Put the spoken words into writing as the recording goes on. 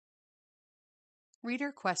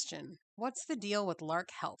Reader question: What's the deal with Lark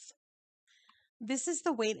Health? This is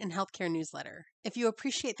the Weight and Healthcare newsletter. If you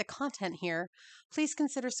appreciate the content here, please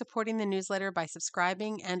consider supporting the newsletter by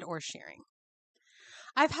subscribing and or sharing.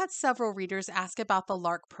 I've had several readers ask about the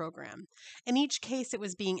Lark program. In each case, it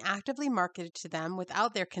was being actively marketed to them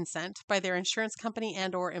without their consent by their insurance company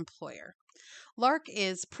and or employer. Lark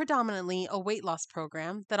is predominantly a weight loss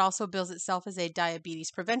program that also bills itself as a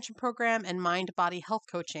diabetes prevention program and mind-body health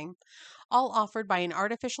coaching, all offered by an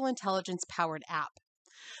artificial intelligence-powered app.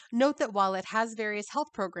 Note that while it has various health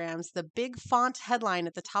programs, the big font headline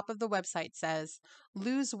at the top of the website says,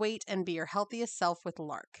 "Lose weight and be your healthiest self with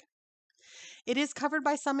Lark." It is covered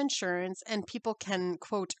by some insurance, and people can,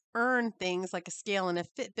 quote, earn things like a scale and a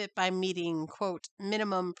Fitbit by meeting, quote,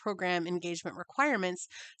 minimum program engagement requirements,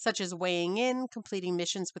 such as weighing in, completing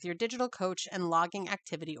missions with your digital coach, and logging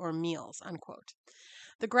activity or meals, unquote.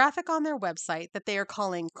 The graphic on their website that they are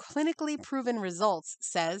calling clinically proven results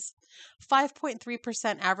says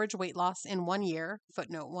 5.3% average weight loss in 1 year,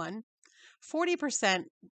 footnote 1, 40%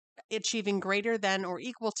 achieving greater than or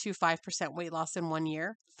equal to 5% weight loss in 1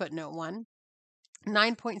 year, footnote 1,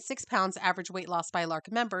 9.6 pounds average weight loss by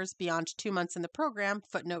Lark members beyond 2 months in the program,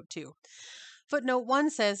 footnote 2. Footnote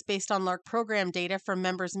 1 says based on Lark program data for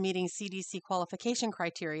members meeting CDC qualification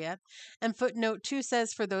criteria, and footnote 2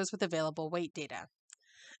 says for those with available weight data.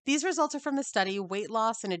 These results are from the study Weight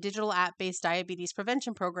Loss in a Digital App-Based Diabetes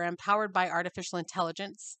Prevention Program Powered by Artificial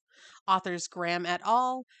Intelligence. Authors Graham et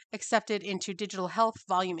al., accepted into Digital Health,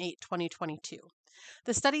 Volume 8, 2022.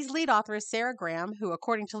 The study's lead author is Sarah Graham, who,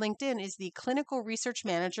 according to LinkedIn, is the clinical research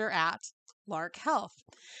manager at Lark Health.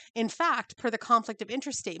 In fact, per the conflict of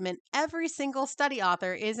interest statement, every single study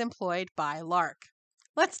author is employed by Lark.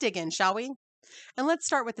 Let's dig in, shall we? And let's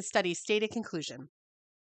start with the study's stated conclusion.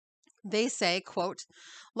 They say, quote,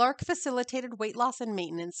 Lark facilitated weight loss and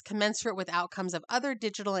maintenance commensurate with outcomes of other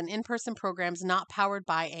digital and in-person programs not powered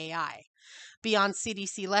by AI. Beyond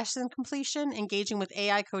CDC lesson completion, engaging with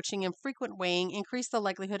AI coaching and frequent weighing increased the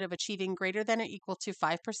likelihood of achieving greater than or equal to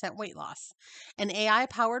 5% weight loss. An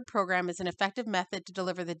AI-powered program is an effective method to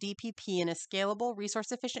deliver the DPP in a scalable,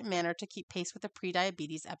 resource-efficient manner to keep pace with the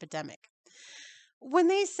prediabetes epidemic. When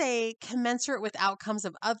they say commensurate with outcomes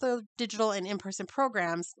of other digital and in-person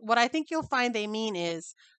programs, what I think you'll find they mean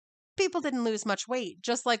is people didn't lose much weight,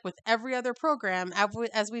 just like with every other program,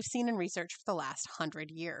 as we've seen in research for the last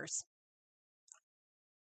 100 years.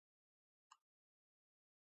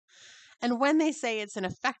 And when they say it's an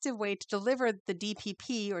effective way to deliver the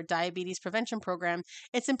DPP or diabetes prevention program,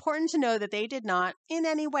 it's important to know that they did not in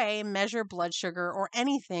any way measure blood sugar or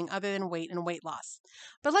anything other than weight and weight loss.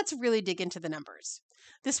 But let's really dig into the numbers.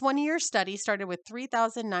 This 1-year study started with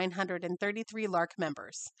 3,933 Lark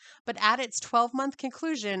members, but at its 12-month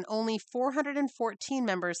conclusion, only 414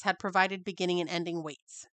 members had provided beginning and ending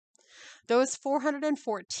weights. Those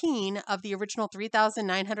 414 of the original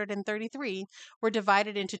 3,933 were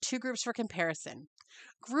divided into two groups for comparison.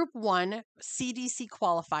 Group 1, CDC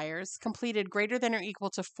qualifiers, completed greater than or equal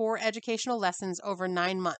to 4 educational lessons over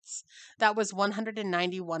 9 months. That was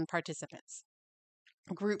 191 participants.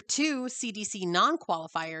 Group 2, CDC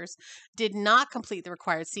non-qualifiers, did not complete the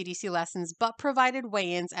required CDC lessons but provided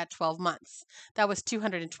weigh-ins at 12 months. That was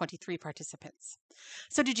 223 participants.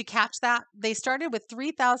 So did you catch that? They started with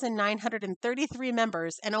 3,933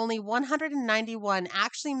 members and only 191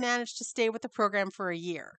 actually managed to stay with the program for a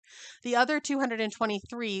year. The other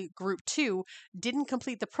 223, Group 2, didn't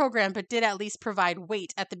complete the program but did at least provide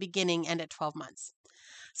weight at the beginning and at 12 months.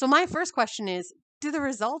 So my first question is, do the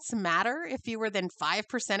results matter if fewer than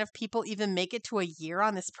 5% of people even make it to a year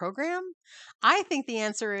on this program? I think the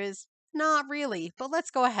answer is not really, but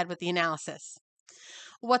let's go ahead with the analysis.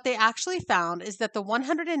 What they actually found is that the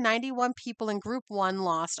 191 people in Group 1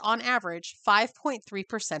 lost, on average,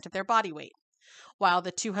 5.3% of their body weight, while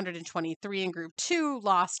the 223 in Group 2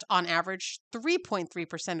 lost, on average,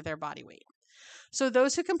 3.3% of their body weight. So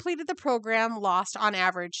those who completed the program lost, on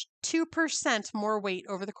average, 2% more weight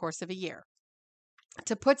over the course of a year.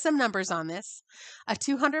 To put some numbers on this, a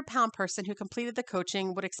 200-pound person who completed the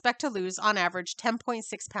coaching would expect to lose, on average, 10.6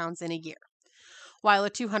 pounds in a year, while a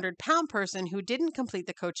 200-pound person who didn't complete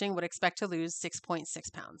the coaching would expect to lose 6.6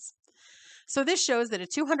 pounds. So this shows that a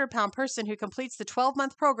 200-pound person who completes the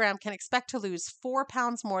 12-month program can expect to lose 4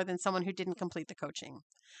 pounds more than someone who didn't complete the coaching.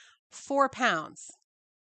 4 pounds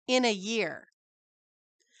in a year.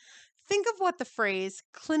 Think of what the phrase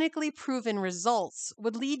clinically proven results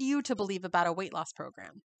would lead you to believe about a weight loss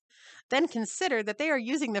program. Then consider that they are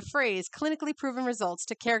using the phrase clinically proven results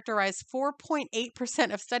to characterize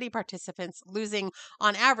 4.8% of study participants losing,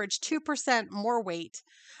 on average, 2% more weight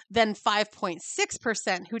than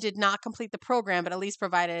 5.6% who did not complete the program but at least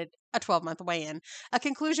provided a 12-month weigh-in, a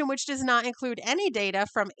conclusion which does not include any data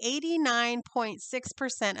from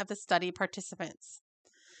 89.6% of the study participants.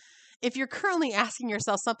 If you're currently asking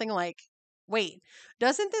yourself something like, wait,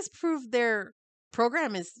 doesn't this prove their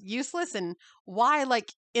program is useless, and why,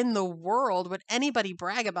 in the world, would anybody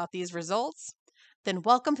brag about these results? Then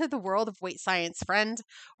welcome to the world of weight science, friend,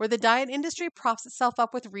 where the diet industry props itself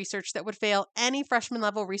up with research that would fail any freshman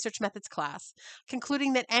level research methods class,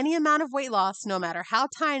 concluding that any amount of weight loss, no matter how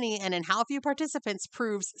tiny and in how few participants,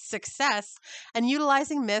 proves success, and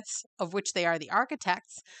utilizing myths, of which they are the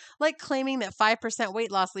architects, like claiming that 5%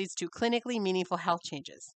 weight loss leads to clinically meaningful health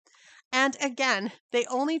changes. And again, they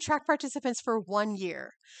only track participants for 1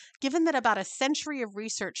 year. Given that about a century of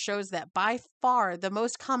research shows that by far the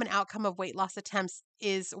most common outcome of weight loss attempts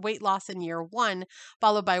is weight loss in year 1,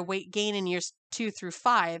 followed by weight gain in years 2 through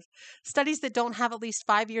 5, studies that don't have at least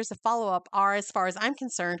 5 years of follow-up are, as far as I'm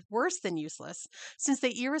concerned, worse than useless, since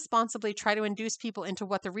they irresponsibly try to induce people into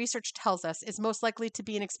what the research tells us is most likely to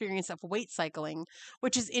be an experience of weight cycling,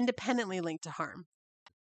 which is independently linked to harm.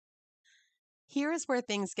 Here is where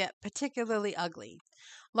things get particularly ugly.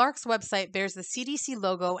 Lark's website bears the CDC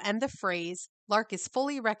logo and the phrase, Lark is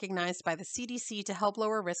fully recognized by the CDC to help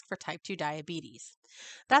lower risk for type 2 diabetes.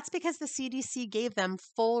 That's because the CDC gave them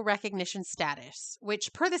full recognition status,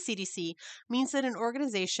 which, per the CDC, means that an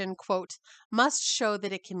organization, quote, must show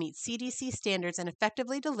that it can meet CDC standards and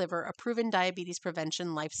effectively deliver a proven diabetes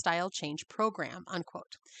prevention lifestyle change program,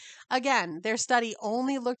 unquote. Again, their study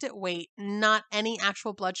only looked at weight, not any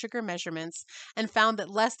actual blood sugar measurements, and found that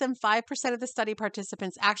less than 5% of the study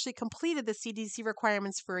participants actually completed the CDC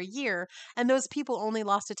requirements for a year, and those people only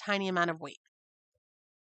lost a tiny amount of weight.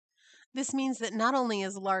 This means that not only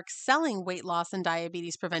is Lark selling weight loss and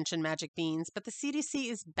diabetes prevention magic beans, but the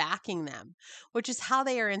CDC is backing them, which is how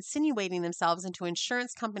they are insinuating themselves into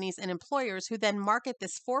insurance companies and employers who then market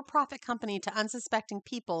this for-profit company to unsuspecting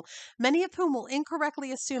people, many of whom will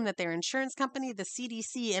incorrectly assume that their insurance company, the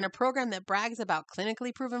CDC, and a program that brags about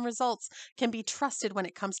clinically proven results can be trusted when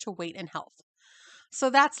it comes to weight and health. So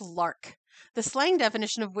that's Lark, the slang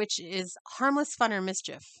definition of which is harmless fun or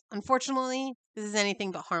mischief. Unfortunately, this is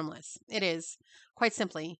anything but harmless. It is, quite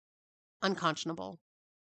simply, unconscionable.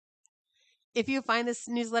 If you find this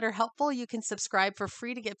newsletter helpful, you can subscribe for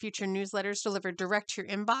free to get future newsletters delivered direct to your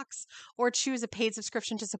inbox, or choose a paid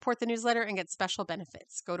subscription to support the newsletter and get special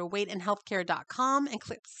benefits. Go to weightandhealthcare.com and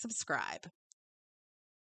click subscribe.